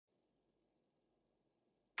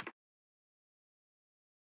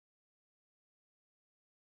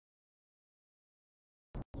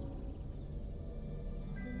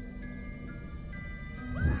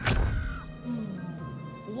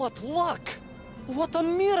What luck! What a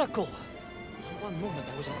miracle! One moment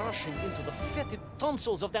I was rushing into the fetid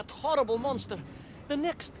tonsils of that horrible monster. The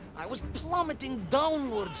next, I was plummeting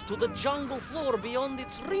downwards to the jungle floor beyond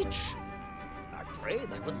its reach. I prayed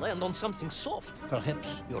I would land on something soft.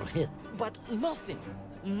 Perhaps your head. But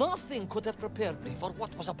nothing could have prepared me for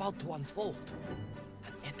what was about to unfold.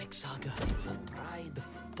 An epic saga of pride,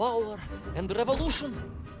 power, and revolution.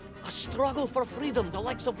 A struggle for freedom, the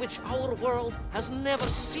likes of which our world has never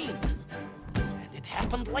seen. And it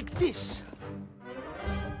happened like this.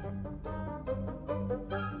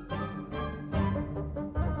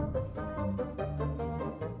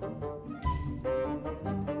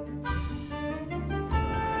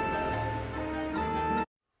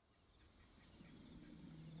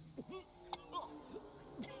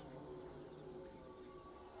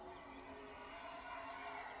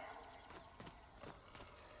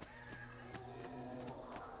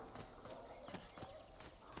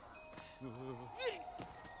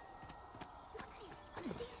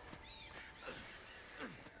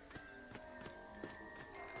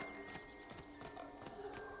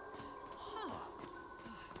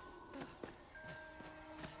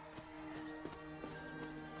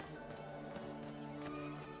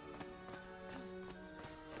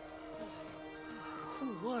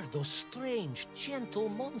 Who were those strange, gentle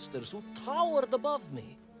monsters who towered above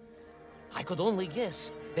me? I could only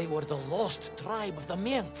guess they were the lost tribe of the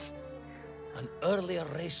Menf, an earlier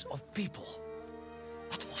race of people.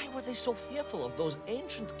 But why were they so fearful of those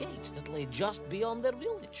ancient gates that lay just beyond their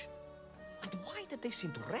village? And why did they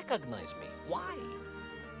seem to recognize me? Why?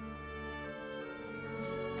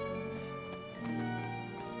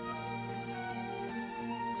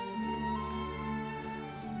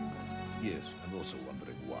 Yes, I'm also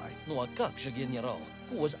wondering why. No, a как же, General?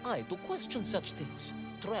 Who was I to question such things?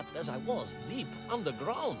 Trapped as I was deep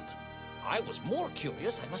underground. I was more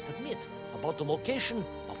curious, I must admit, about the location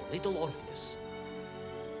of little Orpheus.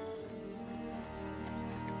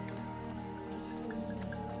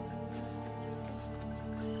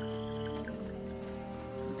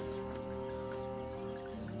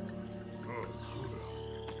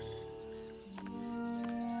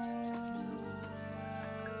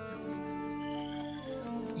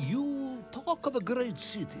 You talk of a great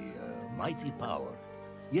city, a mighty power.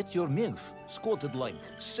 Yet your nymph squatted like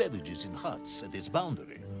savages in huts at its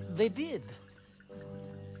boundary. They did.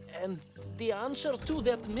 And the answer to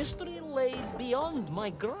that mystery lay beyond my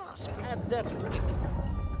grasp at that point.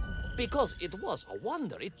 Because it was a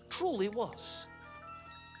wonder, it truly was.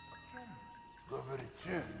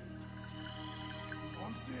 Говорите.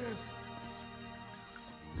 Он здесь.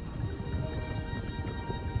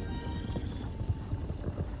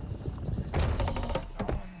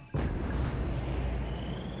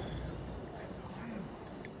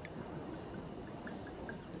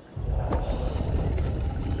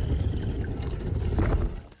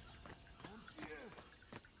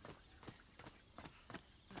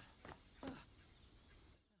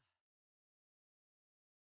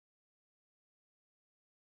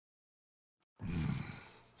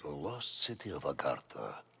 The lost city of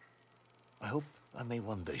Agartha. I hope I may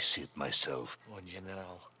one day see it myself. Oh,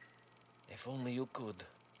 General, if only you could.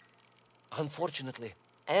 Unfortunately,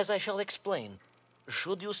 as I shall explain,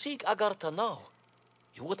 should you seek Agartha now,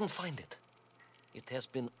 you wouldn't find it. It has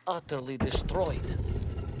been utterly destroyed.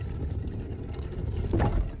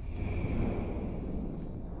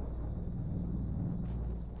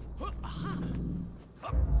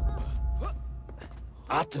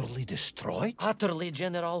 Utterly destroyed? Utterly,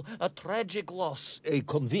 General, a tragic loss. A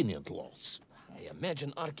convenient loss. I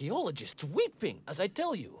imagine archaeologists weeping as I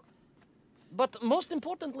tell you. But most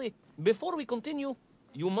importantly, before we continue,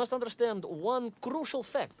 you must understand one crucial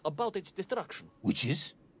fact about its destruction. Which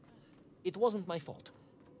is? It wasn't my fault.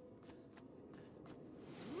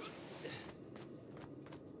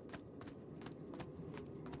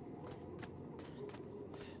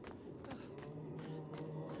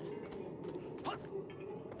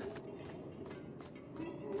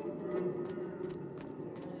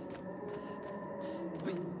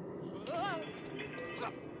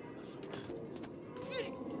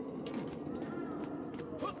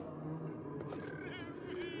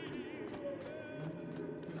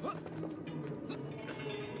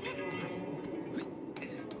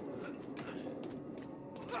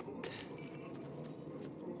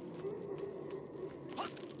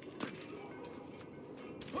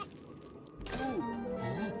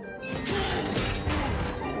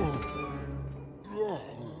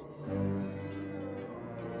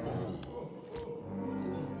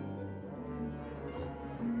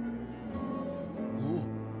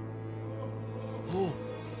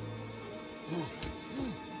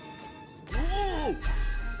 go!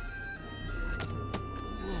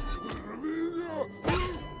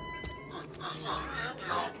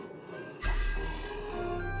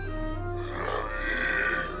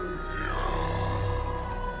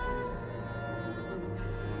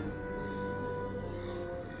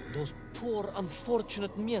 Those poor,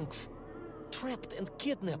 unfortunate Menkf, trapped and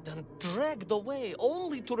kidnapped and dragged away,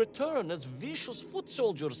 only to return as vicious foot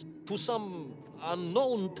soldiers to some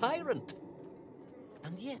unknown tyrant.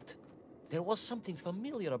 And yet, there was something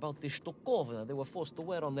familiar about the Shtukovna they were forced to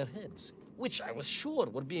wear on their heads, which I was sure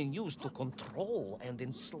were being used to control and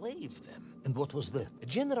enslave them. And what was that?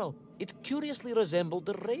 General, it curiously resembled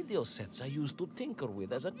the radio sets I used to tinker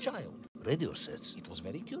with as a child. Radio sets. It was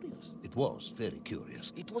very curious. It was very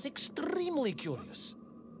curious. It was extremely curious.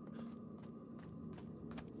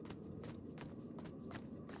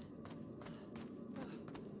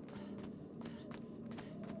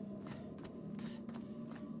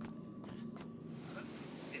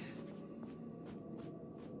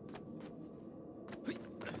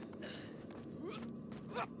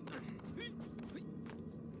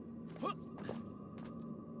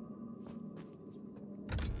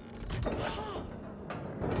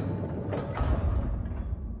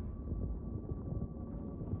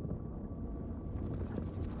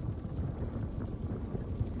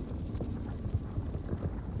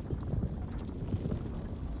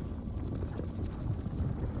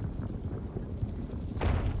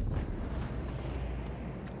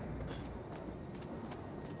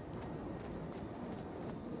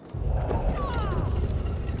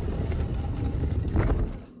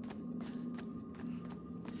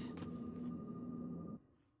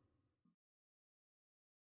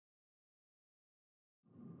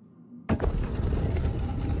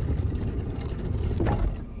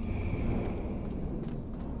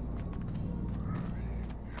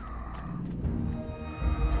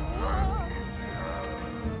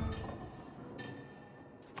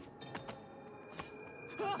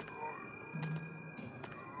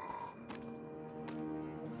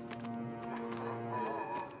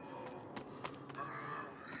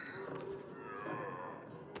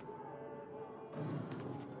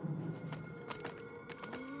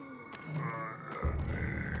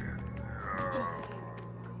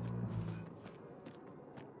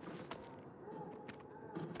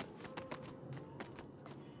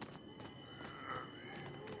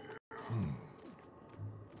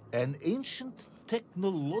 An ancient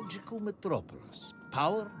technological metropolis,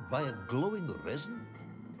 powered by a glowing resin,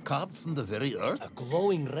 carved from the very earth? A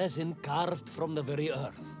glowing resin carved from the very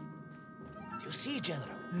earth. Do you see, General?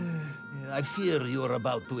 I fear you are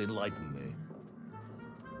about to enlighten me.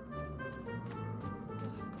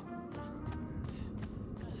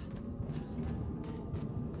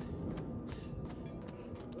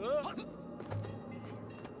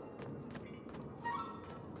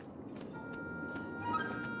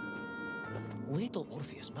 Little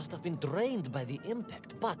Orpheus must have been drained by the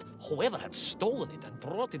impact, but whoever had stolen it and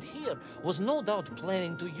brought it here was no doubt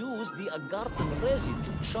planning to use the Agarthan resin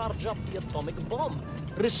to charge up the atomic bomb,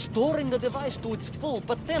 restoring the device to its full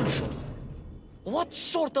potential. What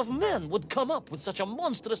sort of man would come up with such a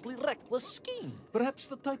monstrously reckless scheme? Perhaps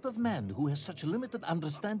the type of man who has such limited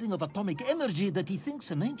understanding of atomic energy that he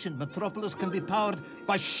thinks an ancient metropolis can be powered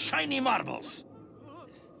by shiny marbles.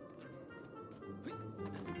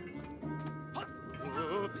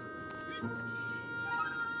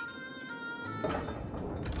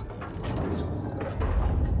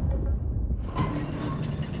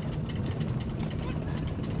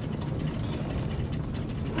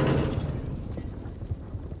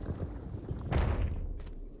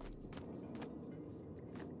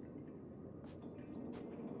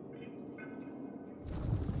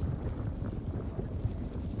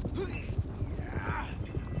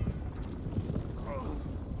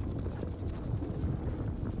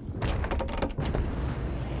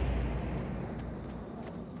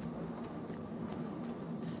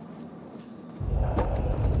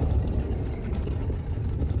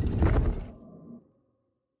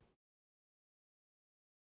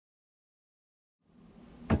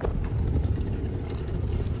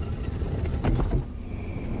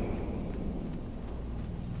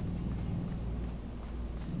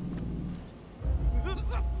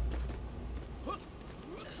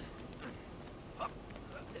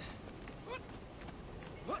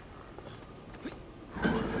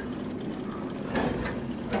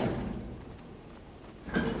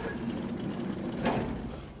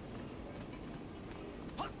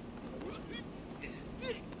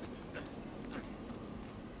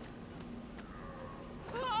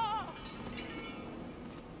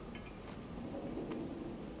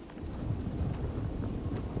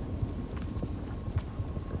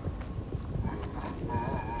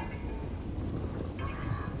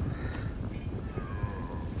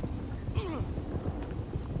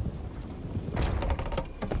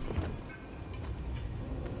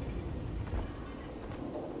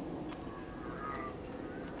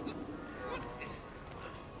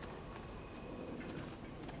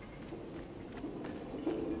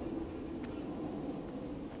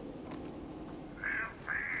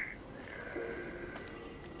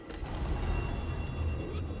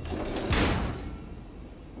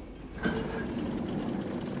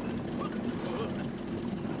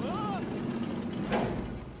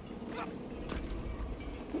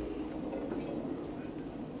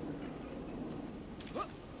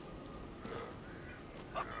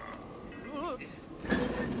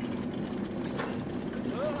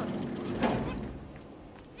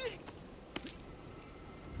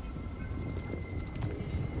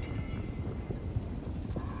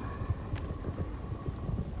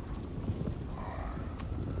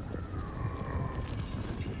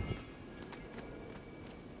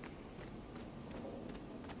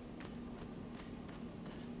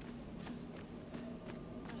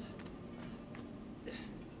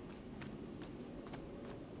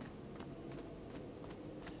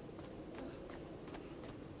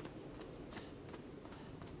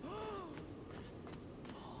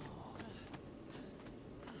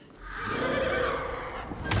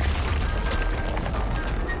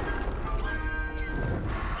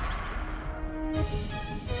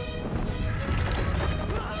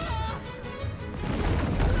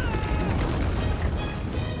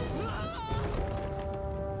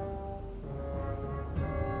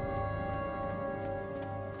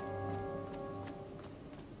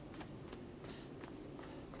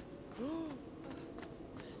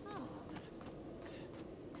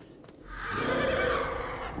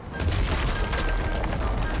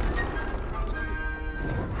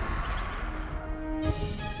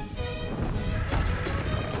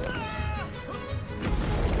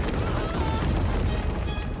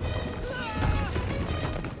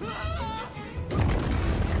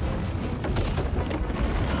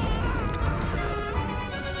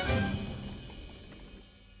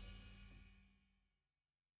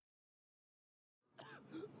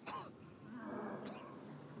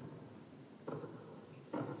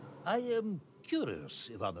 I am curious,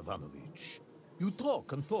 Ivan Ivanovich. You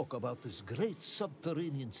talk and talk about this great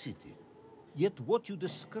subterranean city. Yet what you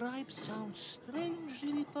describe sounds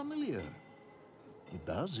strangely familiar. It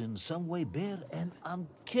does in some way bear an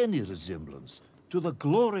uncanny resemblance to the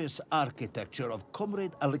glorious architecture of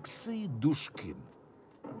Comrade Alexei Dushkin.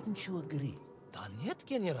 Wouldn't you agree? Нет,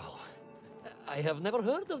 General. I have never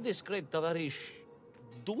heard of this great Tavarish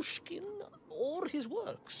Dushkin or his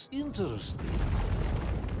works. Interesting.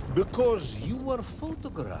 Because you were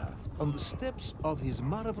photographed on the steps of his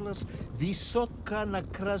marvelous Vysotka na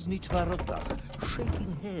Krasnich Varotach,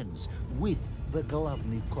 shaking hands with the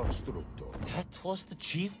Glavny Constructor. That was the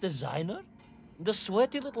chief designer? The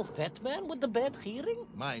sweaty little fat man with the bad hearing?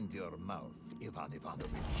 Mind your mouth, Ivan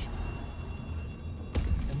Ivanovich.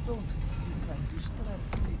 And don't think you can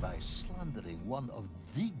distract me by slandering one of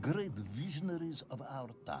the great visionaries of our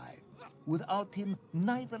time. Without him,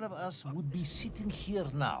 neither of us would be sitting here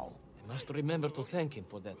now. I must remember to thank him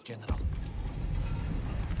for that, General.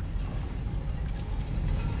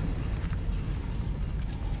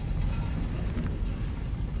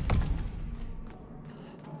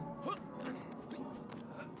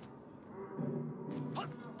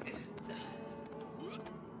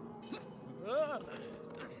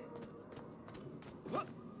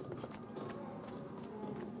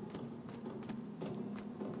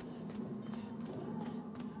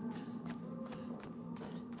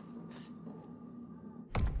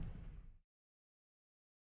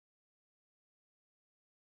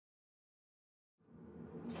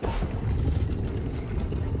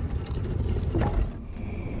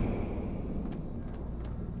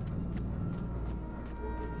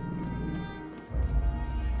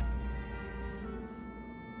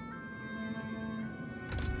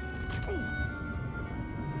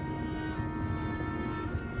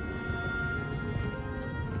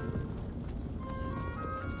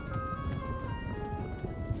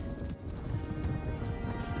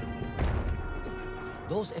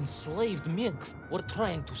 Those enslaved mink were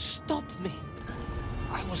trying to stop me.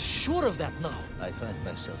 I was sure of that now. I find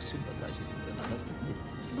myself sympathizing with them, I must admit.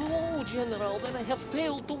 No, General, then I have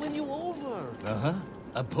failed to win you over. Uh-huh.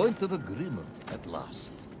 A point of agreement at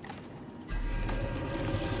last.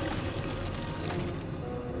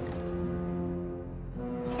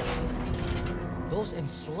 Those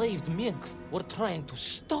enslaved mink were trying to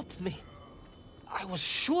stop me. I was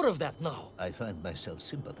sure of that now. I find myself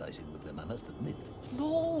sympathizing with them, I must admit.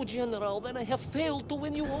 No, General, then I have failed to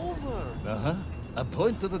win you over. Uh-huh. A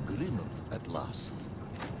point of agreement at last.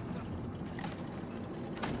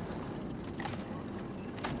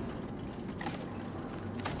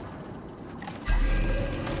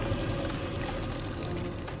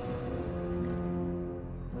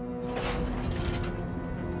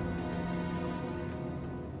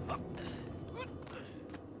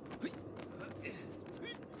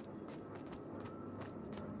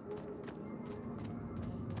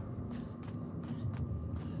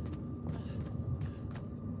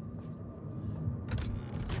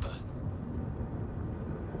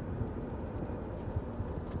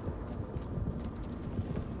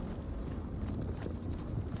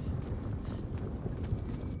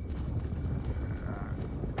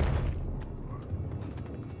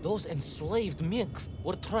 Those enslaved mink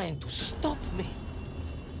were trying to stop me.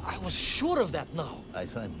 I was sure of that now. I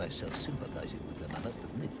find myself sympathizing with them, I must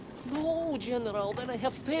admit. No, General, then I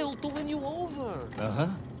have failed to win you over. Uh-huh.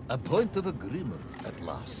 A point of agreement at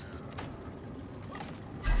last.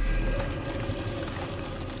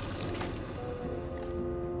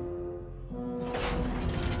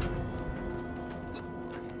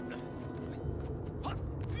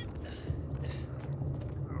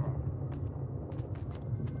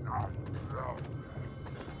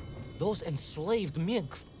 Those enslaved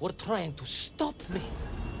mink were trying to stop me.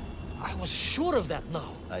 I was sure of that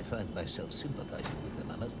now. I find myself sympathizing with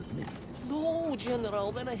them, I must admit. No,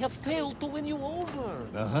 General, then I have failed to win you over.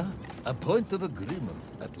 Uh-huh. A point of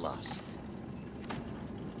agreement at last.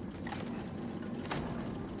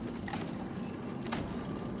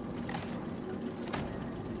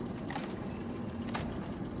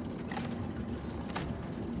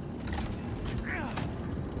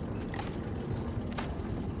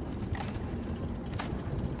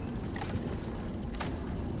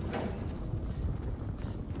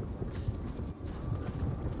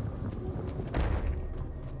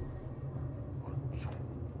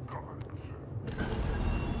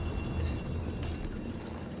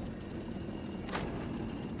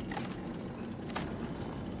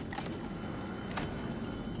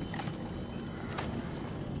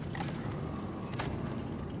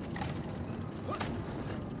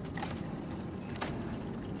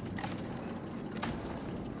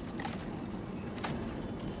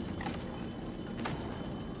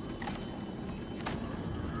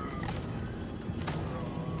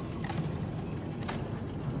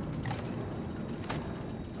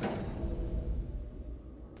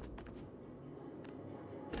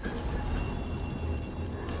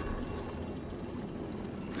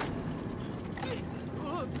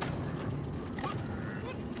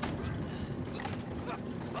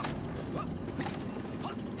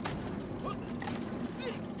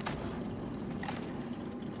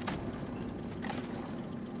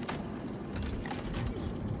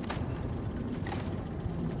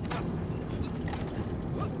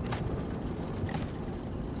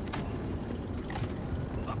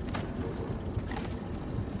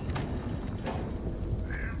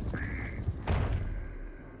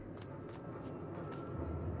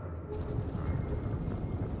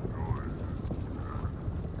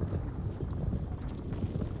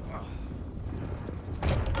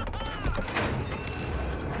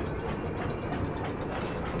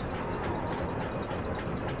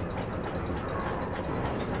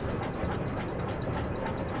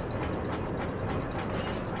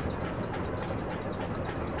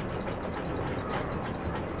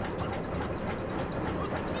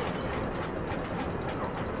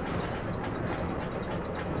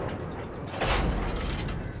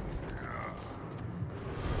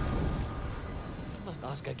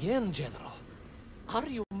 ask again, General. Are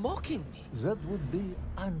you mocking me? That would be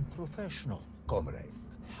unprofessional, comrade.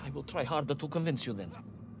 I will try harder to convince you then.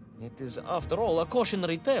 It is, after all, a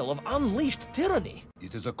cautionary tale of unleashed tyranny.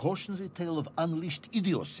 It is a cautionary tale of unleashed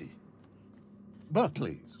idiocy. But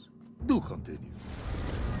please, do continue.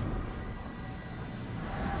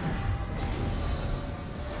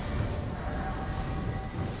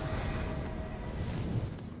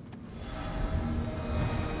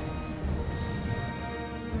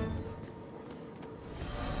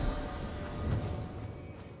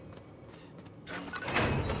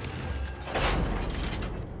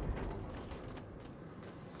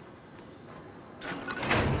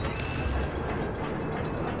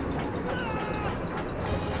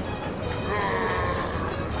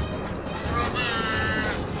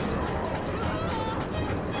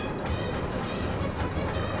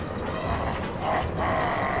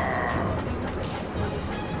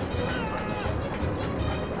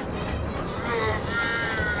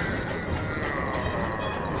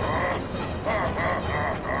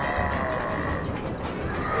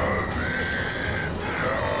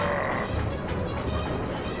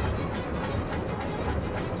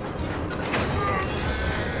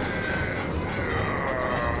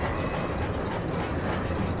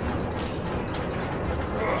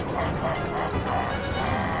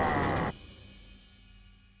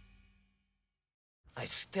 I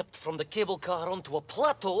stepped from the cable car onto a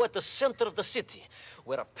plateau at the center of the city,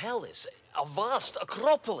 where a palace, a vast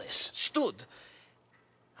acropolis, stood.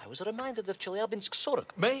 I was reminded of Chelyabinsk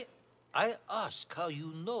Sorok. May I ask how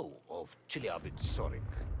you know of Chelyabinsk Sorok?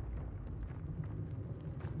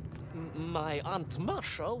 My Aunt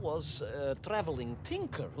Masha was a traveling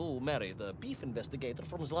tinker who married a beef investigator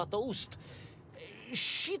from Zlatoust.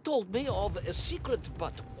 She told me of a secret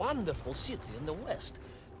but wonderful city in the west.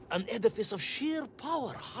 An edifice of sheer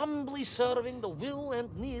power, humbly serving the will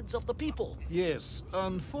and needs of the people. Yes,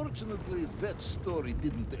 unfortunately, that story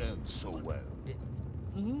didn't end so well.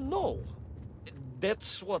 No.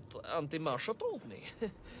 That's what Auntie Marcia told me.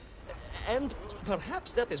 And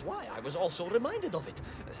perhaps that is why I was also reminded of it.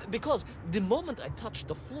 Because the moment I touched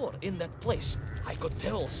the floor in that place, I could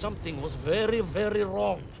tell something was very, very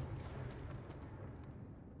wrong.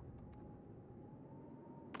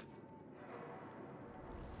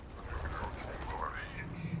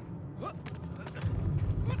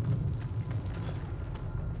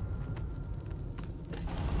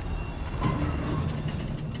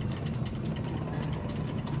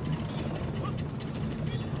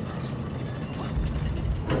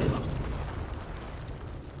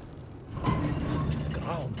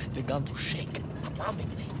 Began to shake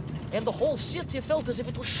alarmingly, and the whole city felt as if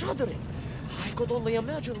it was shuddering. I could only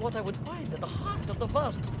imagine what I would find in the heart of the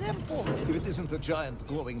vast temple. If it isn't a giant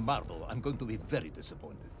glowing marble, I'm going to be very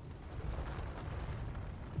disappointed.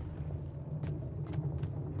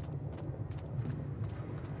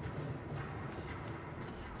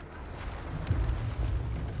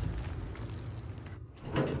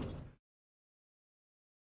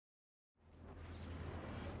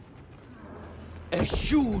 A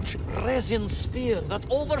huge resin sphere that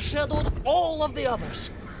overshadowed all of the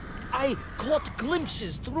others. I caught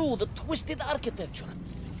glimpses through the twisted architecture.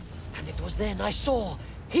 And it was then I saw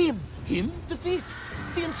him. Him? The thief,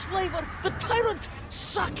 the enslaver, the tyrant,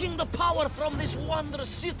 sucking the power from this wondrous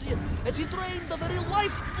city as he drained the very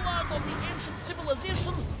lifeblood of the ancient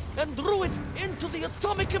civilization and drew it into the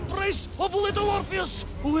atomic embrace of little Orpheus.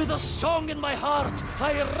 With a song in my heart,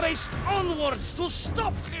 I raced onwards to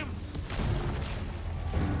stop him.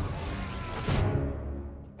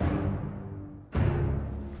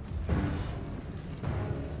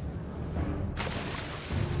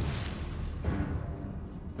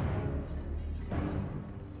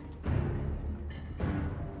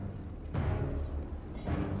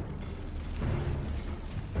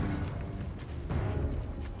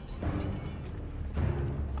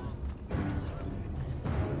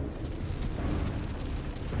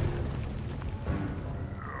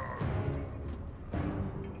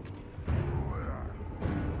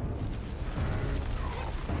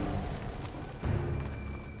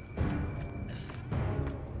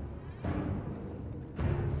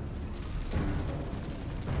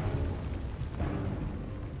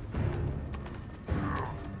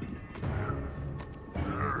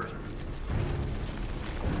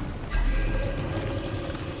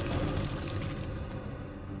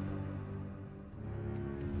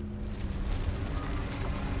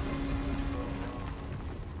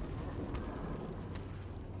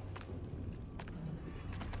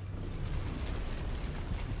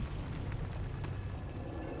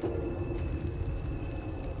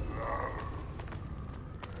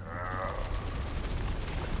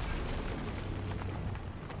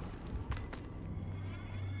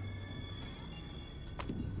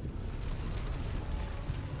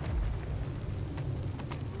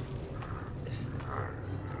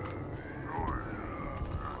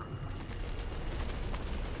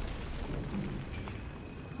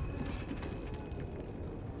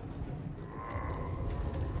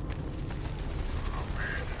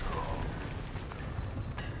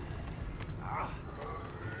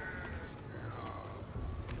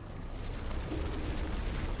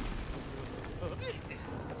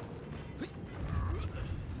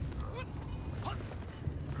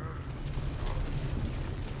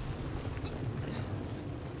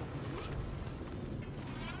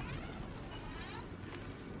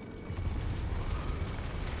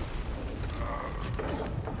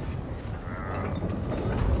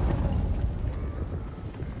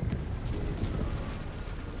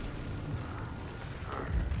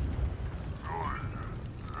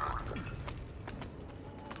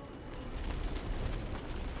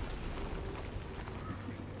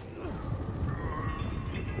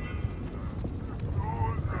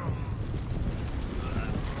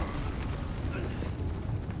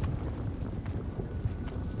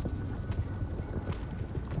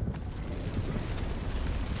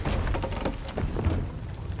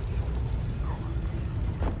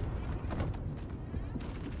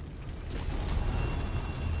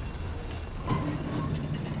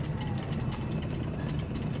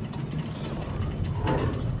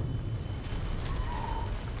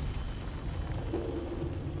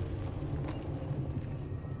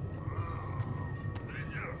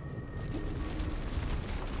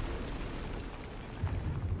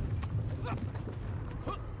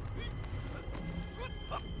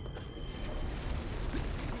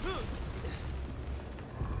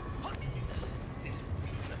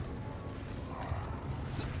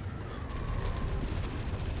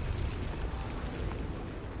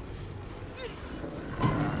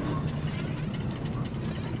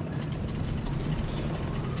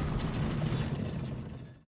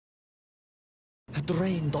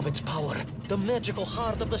 Drained of its power, the magical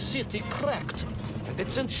heart of the city cracked, and it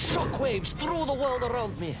sent shockwaves through the world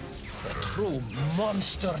around me. A true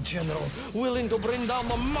monster, General, willing to bring down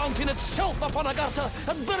the mountain itself upon Agartha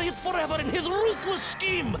and bury it forever in his ruthless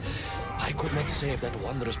scheme. I could not save that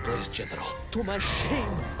wondrous place, General, to my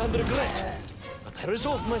shame and regret. But I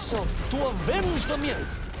resolved myself to avenge the Mian,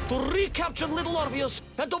 to recapture little Orpheus,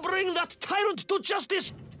 and to bring that tyrant to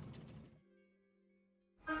justice.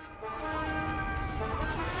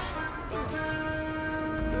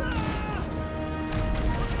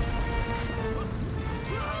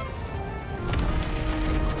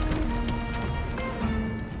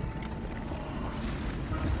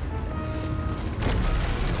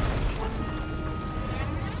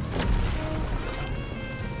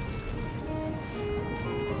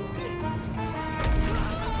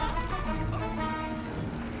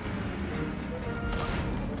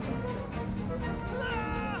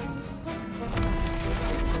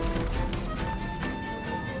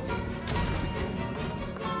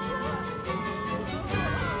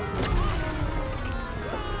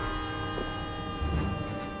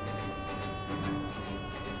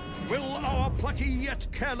 Will our plucky yet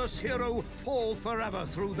careless hero fall forever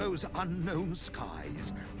through those unknown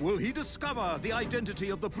skies? Will he discover the identity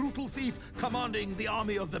of the brutal thief commanding the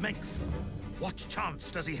army of the Menk? What chance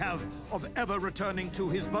does he have of ever returning to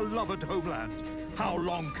his beloved homeland? How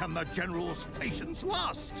long can the General's patience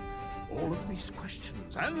last? All of these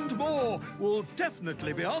questions and more will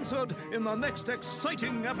definitely be answered in the next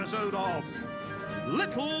exciting episode of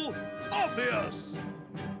Little Orpheus!